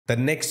the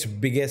next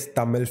biggest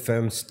Tamil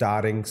film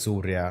starring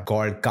Suriya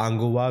called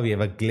Kanguva. We have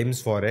a glimpse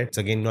for it. It's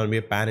again going to be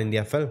a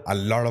pan-India film. A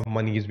lot of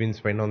money has been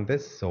spent on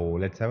this, so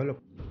let's have a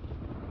look.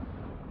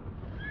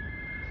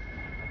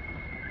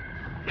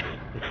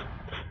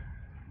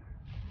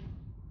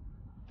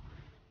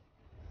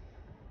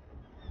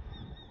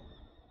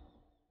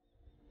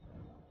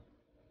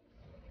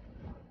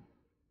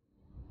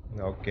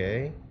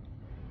 Okay.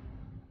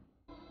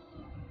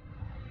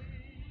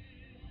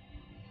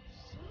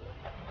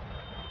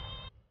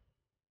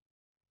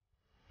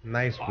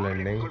 Nice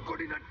blending.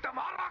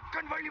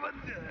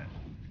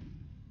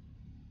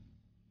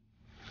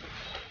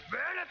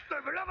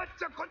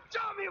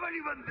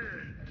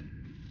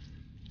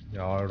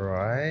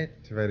 Alright,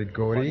 very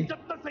gory.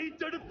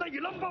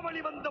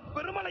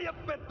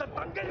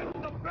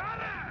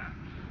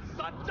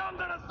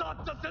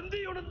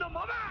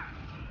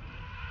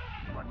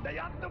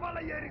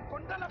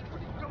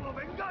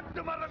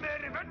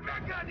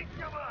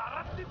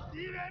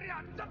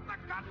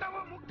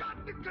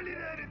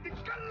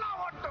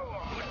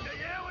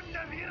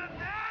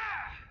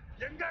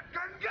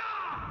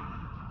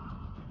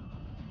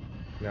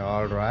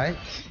 Alright.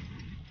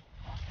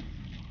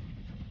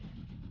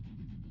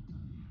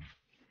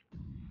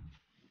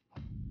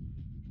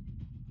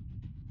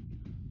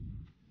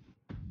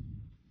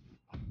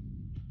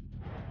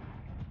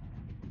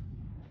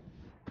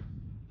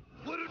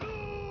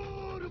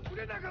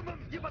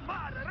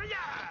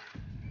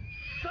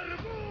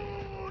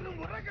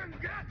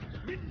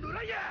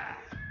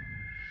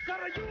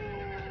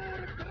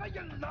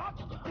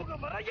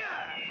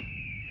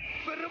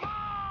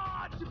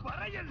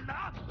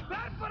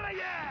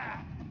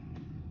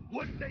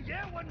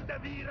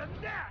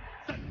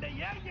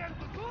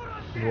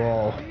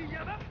 Whoa.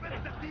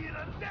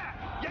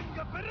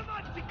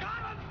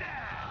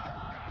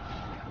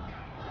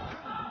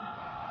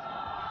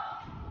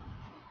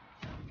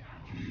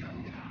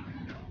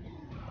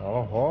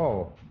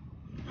 Oh.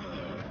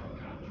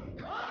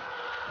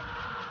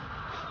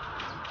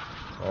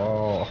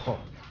 Oh.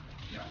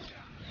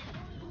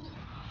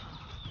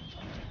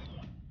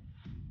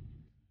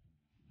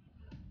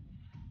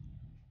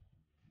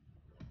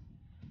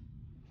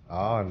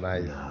 Oh,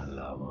 nice.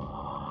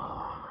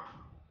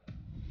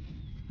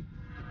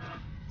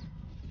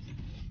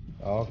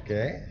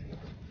 Okay.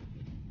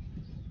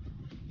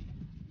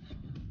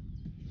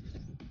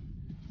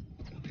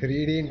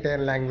 3D in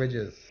 10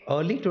 languages.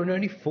 Early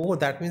 2024,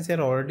 that means they're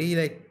already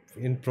like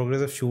in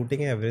progress of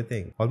shooting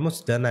everything.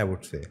 Almost done, I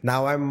would say.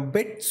 Now I'm a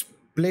bit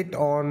split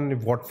on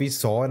what we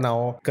saw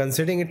now,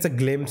 considering it's a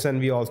glimpse and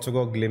we also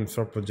got a glimpse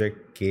for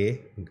Project K,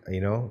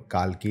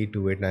 Kalki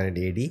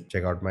 28980.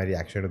 Check out my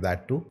reaction to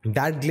that too.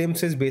 That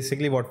glimpse is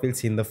basically what we'll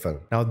see in the film.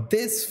 Now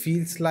this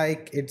feels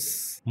like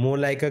it's more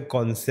like a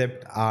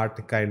concept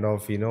art kind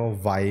of,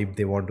 vibe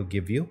they want to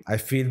give you. I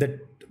feel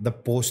that the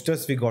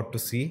posters we got to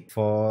see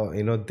for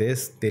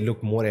this, they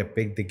look more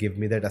epic. They give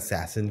me that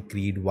Assassin's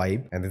Creed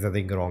vibe, and there's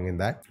nothing wrong in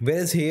that.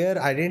 Whereas here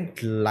I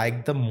didn't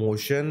like the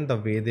motion, the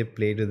way they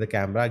played with the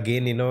camera.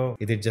 Again,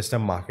 is it just a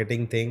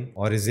marketing thing,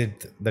 or is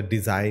it the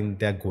design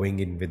they're going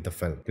in with the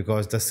film?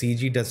 Because the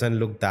CG doesn't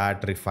look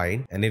that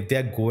refined, and if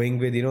they're going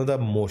with the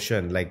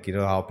motion, like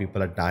how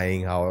people are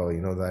dying, how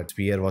that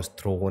spear was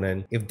thrown,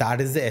 and if that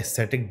is the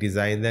aesthetic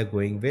design they're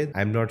going with,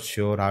 I'm not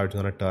sure how it's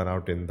gonna turn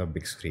out in the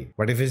big screen.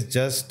 But if it's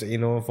just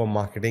for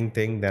marketing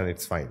thing, then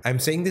it's fine. I'm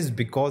saying this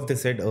because they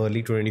said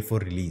early 2024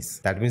 release.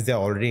 That means they're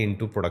already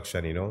into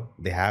production.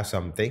 They have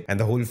something, and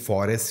the whole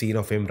forest scene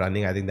of him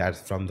running, I think that's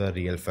from the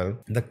real film.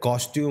 The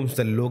costumes,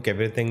 the look,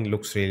 everything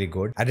looks really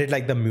good. I did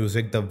like the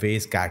music, the way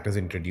his characters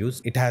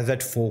introduced. It has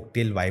that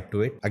folktale vibe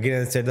to it.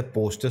 Again, as I said, the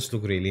posters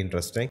look really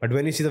interesting, but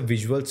when you see the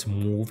visuals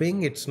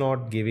moving, it's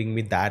not giving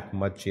me that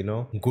much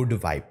good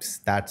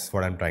vibes. That's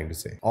what I'm trying to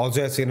say.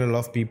 Also, I've seen a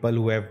lot of people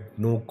who have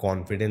no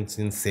confidence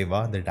in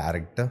Siva, the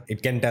director.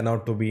 It can turn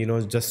out to be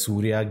just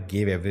Suriya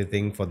gave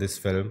everything for this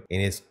film in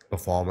his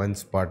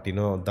performance, but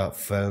the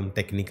film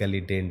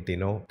technically didn't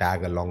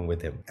tag along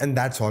with him, and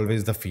that's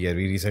always the fear.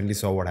 We recently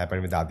saw what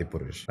happened with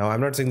Adipurush. Now I'm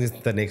not saying this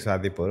is the next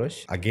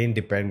Adipurush. Again,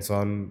 depends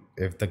on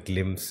if the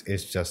glimpse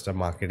is just a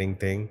marketing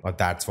thing or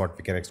that's what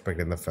we can expect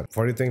in the film.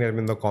 What do you think? Let me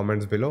in the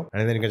comments below,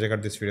 and then you can check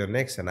out this video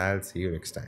next, and I'll see you next time.